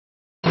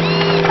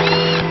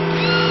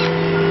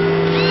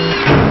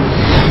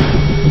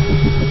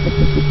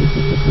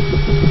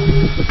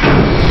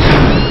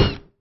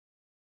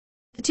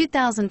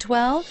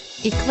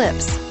2012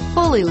 Eclipse.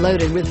 Fully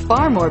loaded with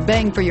far more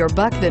bang for your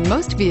buck than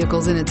most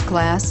vehicles in its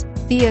class,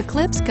 the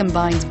Eclipse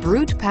combines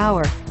brute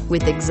power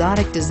with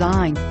exotic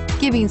design,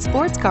 giving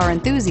sports car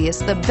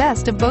enthusiasts the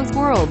best of both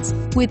worlds.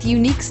 With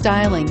unique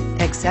styling,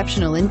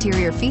 exceptional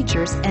interior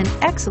features, and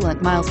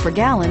excellent miles per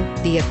gallon,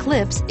 the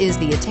Eclipse is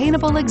the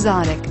attainable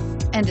exotic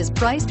and is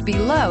priced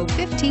below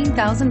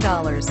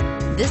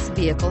 $15,000. This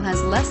vehicle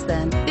has less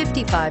than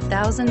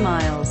 55,000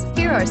 miles.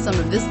 Here are some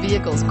of this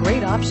vehicle's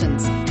great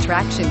options: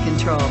 traction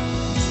control,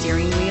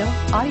 steering wheel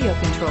audio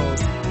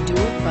controls,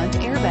 dual front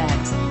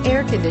airbags,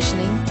 air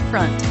conditioning,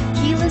 front,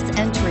 keyless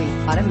entry,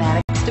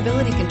 automatic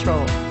stability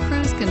control,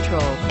 cruise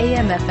control,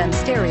 AM/FM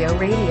stereo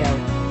radio,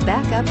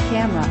 backup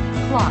camera,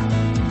 clock.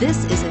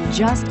 This isn't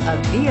just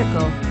a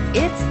vehicle,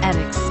 it's an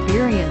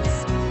experience.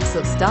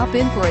 So stop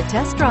in for a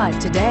test drive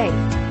today.